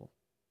identifiable,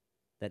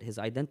 that his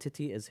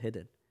identity is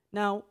hidden.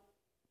 Now,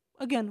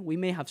 again, we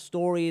may have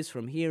stories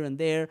from here and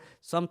there.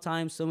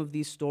 Sometimes some of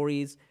these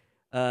stories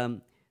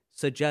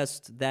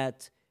suggest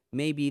that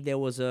maybe there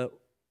was a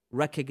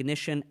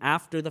recognition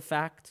after the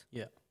fact.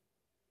 Yeah.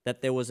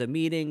 That there was a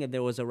meeting and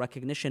there was a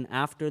recognition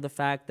after the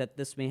fact that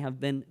this may have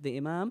been the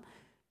Imam.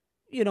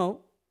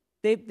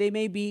 They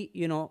may be,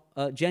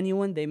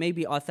 genuine, they may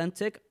be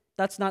authentic.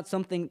 That's not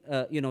something,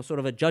 sort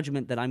of a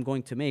judgment that I'm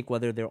going to make,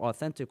 whether they're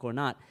authentic or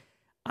not.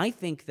 I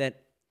think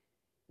that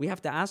we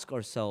have to ask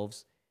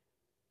ourselves,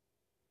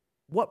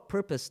 what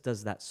purpose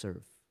does that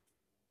serve?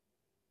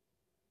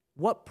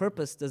 What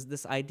purpose does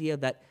this idea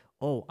that,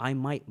 I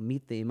might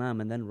meet the Imam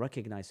and then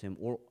recognize him,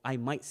 or I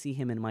might see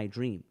him in my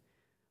dream?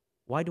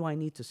 Why do I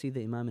need to see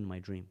the Imam in my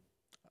dream?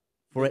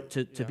 For it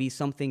to be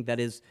something that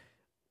is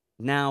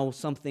now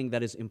something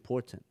that is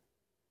important.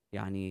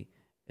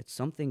 It's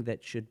something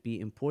that should be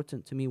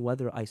important to me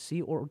whether I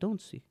see or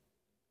don't see.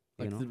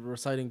 Like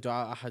reciting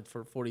Dua Ahad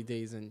for 40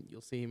 days and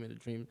you'll see him in a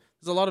dream.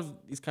 There's a lot of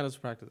these kinds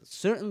of practices.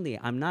 Certainly,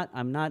 I'm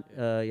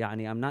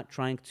not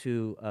trying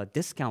to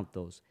discount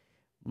those.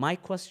 My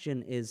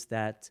question is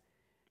that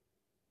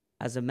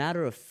as a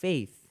matter of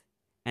faith,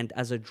 and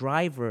as a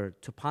driver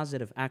to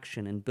positive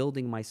action and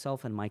building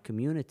myself and my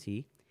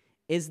community,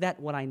 is that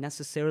what I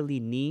necessarily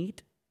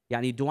need?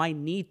 Do I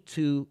need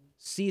to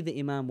see the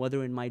Imam,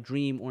 whether in my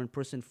dream or in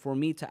person, for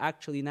me to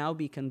actually now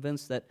be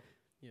convinced that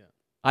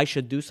I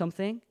should do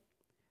something?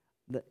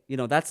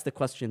 that's the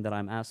question that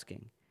I'm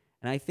asking.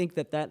 And I think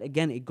that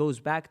again, it goes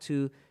back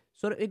to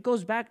it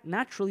goes back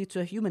naturally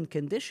to a human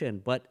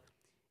condition. But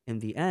in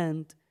the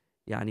end,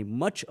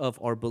 much of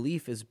our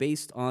belief is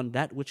based on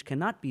that which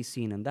cannot be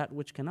seen and that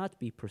which cannot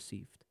be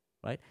perceived,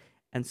 right?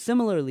 And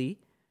similarly,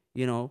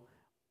 you know,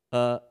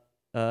 uh,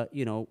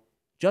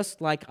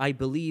 just like I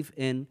believe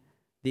in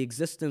the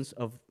existence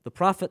of the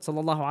Prophet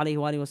sallallahu alaihi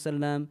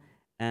wasallam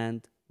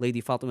and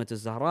Lady Fatima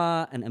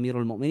al-Zahra and Amir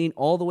al-Mu'mineen,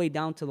 all the way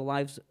down to the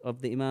lives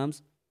of the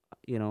Imams,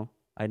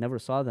 I never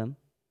saw them,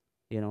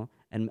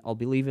 and I'll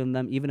believe in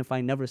them even if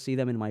I never see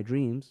them in my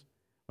dreams,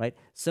 right?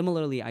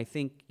 Similarly, I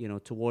think,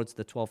 towards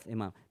the 12th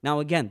Imam. Now,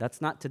 again,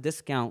 that's not to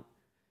discount,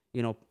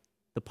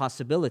 the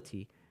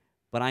possibility,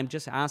 but I'm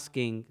just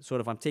asking,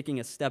 I'm taking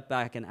a step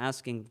back and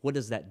asking, what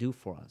does that do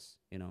for us,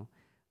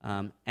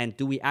 and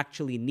do we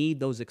actually need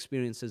those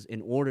experiences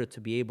in order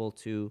to be able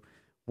to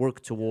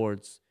work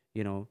towards,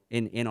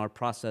 in our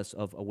process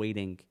of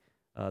awaiting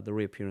the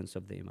reappearance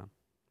of the Imam?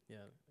 Yeah,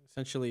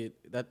 essentially,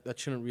 that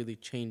shouldn't really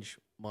change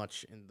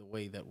much in the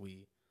way that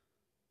we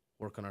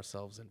work on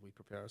ourselves and we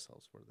prepare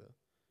ourselves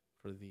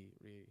for the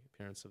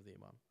reappearance of the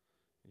Imam,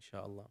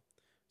 inshallah.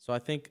 So I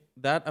think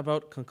that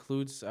about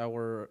concludes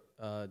our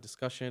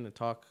discussion and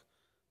talk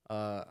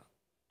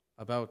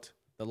about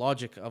the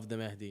logic of the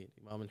Mahdi,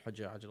 Imam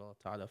al-Hujjah Ajala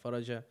Ta'ala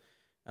Faraja.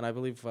 And I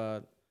believe,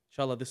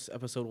 inshallah, this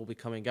episode will be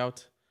coming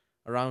out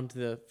around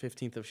the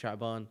 15th of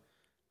Sha'ban.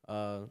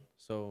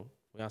 So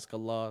we ask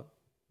Allah,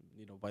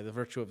 by the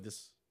virtue of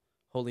this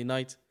holy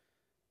night,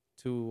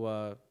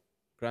 to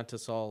grant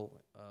us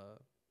all,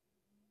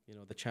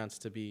 the chance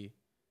to be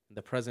in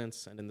the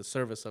presence and in the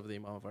service of the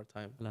Imam of our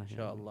time,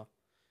 inshallah.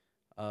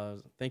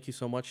 Thank you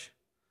so much,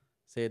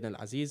 Sayyidina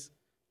Al-Aziz,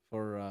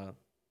 for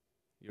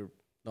your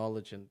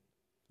knowledge and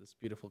this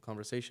beautiful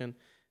conversation.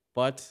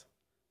 But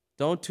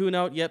don't tune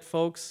out yet,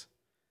 folks.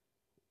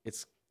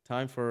 It's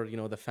time for,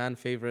 the fan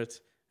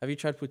favorite. Have you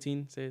tried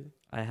poutine, Sayyid?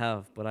 I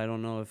have, but I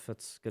don't know if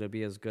it's going to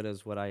be as good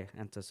as what I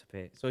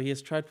anticipate. So he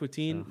has tried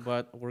poutine,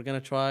 but we're going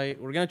to try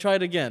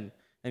it again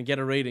and get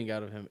a rating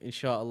out of him,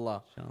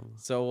 inshallah.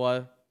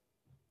 So,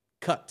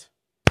 cut.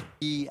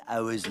 3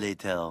 hours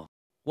later.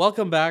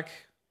 Welcome back.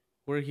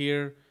 We're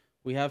here.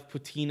 We have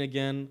poutine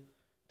again.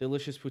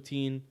 Delicious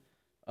poutine.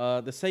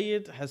 The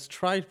Sayyid has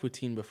tried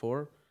poutine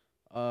before.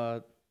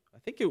 I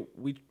think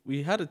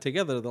we had it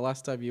together the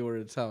last time you were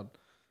in town.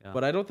 Yeah.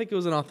 But I don't think it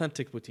was an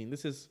authentic poutine.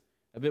 This is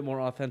a bit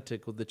more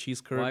authentic with the cheese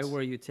curds. Why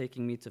were you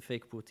taking me to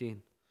fake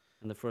poutine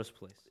in the first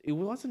place? It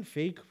wasn't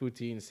fake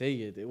poutine,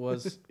 Sayyid. It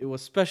was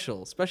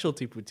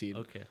specialty poutine.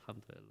 Okay,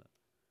 alhamdulillah.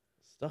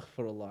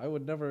 Astaghfirullah. I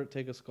would never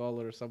take a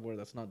scholar somewhere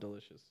that's not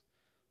delicious.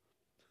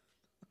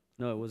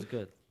 No, it was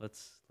good.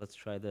 Let's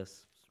try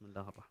this.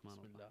 Bismillah ar-Rahman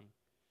ar-Rahim.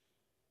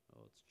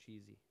 Oh, it's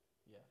cheesy.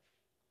 Yeah.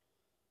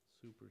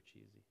 Super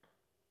cheesy.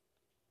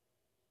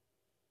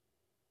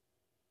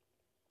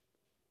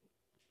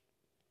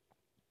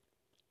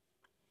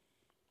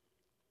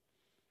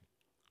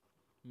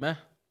 Meh.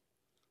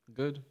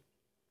 Good.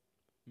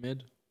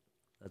 Mid.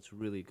 That's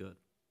really good.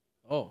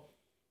 Oh.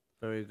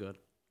 Very good.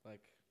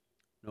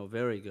 No,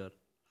 very good.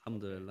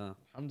 Alhamdulillah.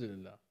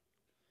 Alhamdulillah.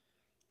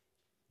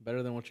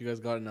 Better than what you guys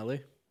got in LA?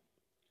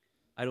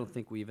 I don't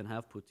think we even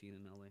have poutine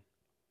in LA.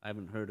 I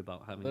haven't heard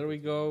about having. There we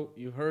go.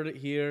 You heard it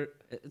here.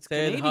 It's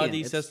Canadian.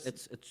 Hadi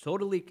it's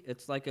totally.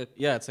 It's like a.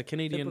 Yeah, it's a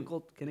Canadian.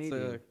 Typical Canadian.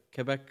 It's a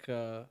Quebec,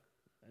 a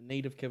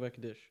native Quebec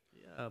dish.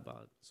 Yeah,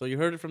 about. So you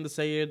heard it from the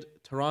Sayyid.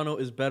 Toronto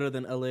is better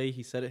than LA.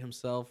 He said it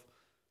himself.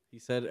 He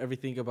said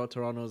everything about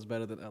Toronto is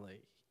better than LA.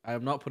 I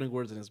am not putting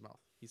words in his mouth.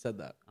 He said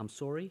that. I'm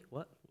sorry.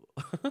 What?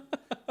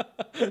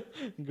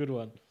 Good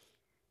one.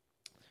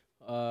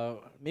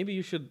 Maybe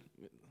you should,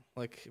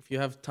 if you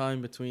have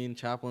time between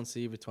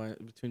chaplaincy,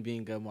 between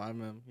being a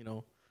mu'ammim,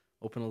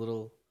 open a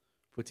little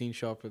poutine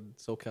shop in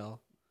SoCal.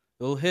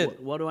 It'll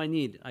hit. What do I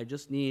need? I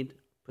just need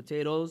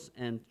potatoes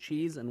and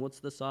cheese, and what's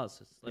the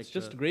sauce? It's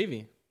just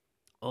gravy.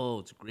 Oh,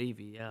 it's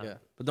gravy, yeah. Yeah,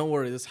 but don't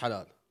worry, this is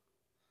halal.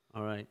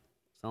 All right,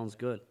 sounds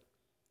good.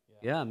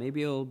 Yeah,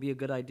 maybe it'll be a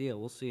good idea.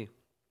 We'll see.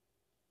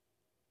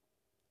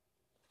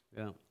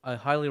 Yeah, I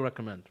highly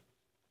recommend.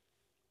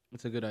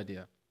 It's a good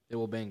idea. It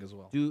will bang as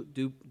well.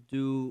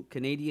 Do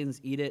Canadians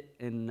eat it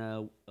in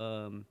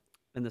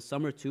the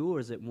summer too, or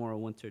is it more a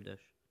winter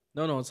dish?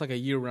 No, it's like a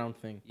year-round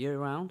thing.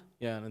 Year-round?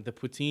 Yeah, and the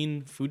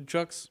poutine food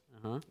trucks,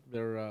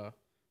 they're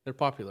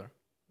popular.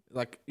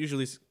 Like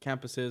usually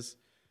campuses.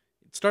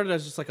 It started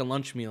as just like a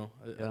lunch meal,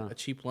 a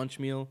cheap lunch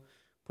meal.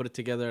 Put it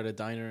together at a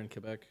diner in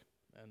Quebec,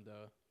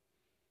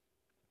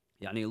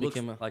 and it looks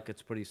like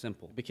it's pretty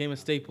simple. It became a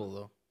staple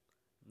though.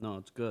 No,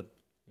 it's good.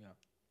 Yeah.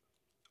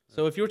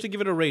 So if you were to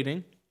give it a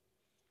rating,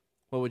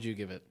 what would you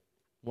give it?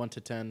 1 to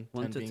 10.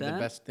 10 being the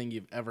best thing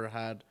you've ever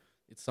had.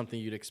 It's something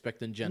you'd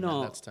expect in Jannah.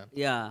 No, that's 10.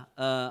 Yeah.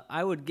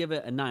 I would give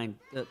it a 9.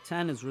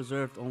 10 is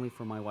reserved only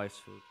for my wife's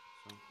food.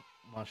 So.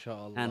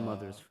 MashaAllah. And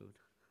mother's food.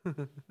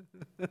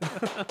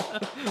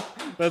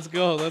 Let's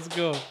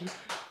go.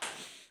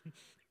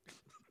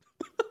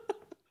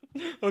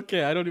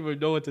 Okay, I don't even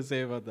know what to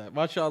say about that.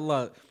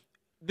 MashaAllah.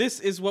 This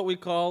is what we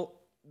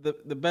call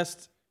the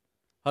best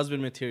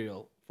husband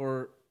material.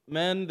 For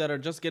men that are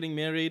just getting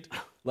married,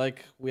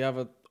 like we have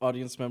an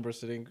audience member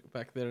sitting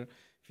back there.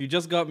 If you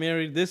just got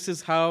married, this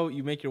is how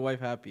you make your wife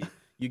happy.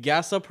 You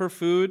gas up her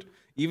food,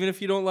 even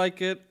if you don't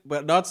like it,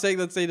 but not saying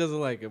that Sayyid doesn't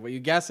like it, but you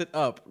gas it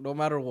up no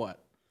matter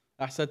what.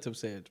 Ahsantum,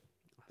 Sayyid.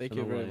 Thank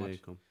you very much.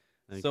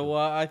 So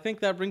I think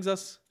that brings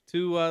us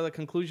to the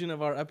conclusion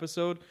of our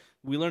episode.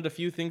 We learned a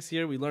few things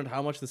here. We learned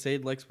how much the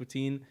Sayyid likes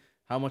poutine,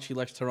 how much he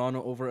likes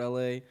Toronto over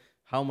LA,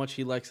 how much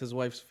he likes his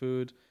wife's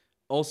food.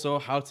 Also,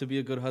 how to be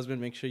a good husband.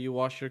 Make sure you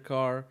wash your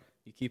car,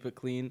 you keep it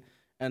clean.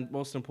 And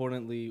most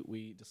importantly,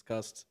 we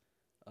discussed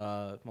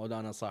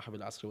Maulana Sahib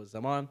al-Asr wa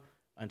Zaman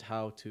and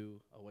how to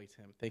await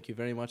him. Thank you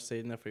very much,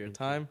 Sayyidina, for your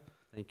time.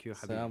 Thank you,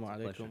 Habib. Assalamu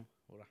alaikum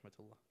wa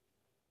rahmatullah.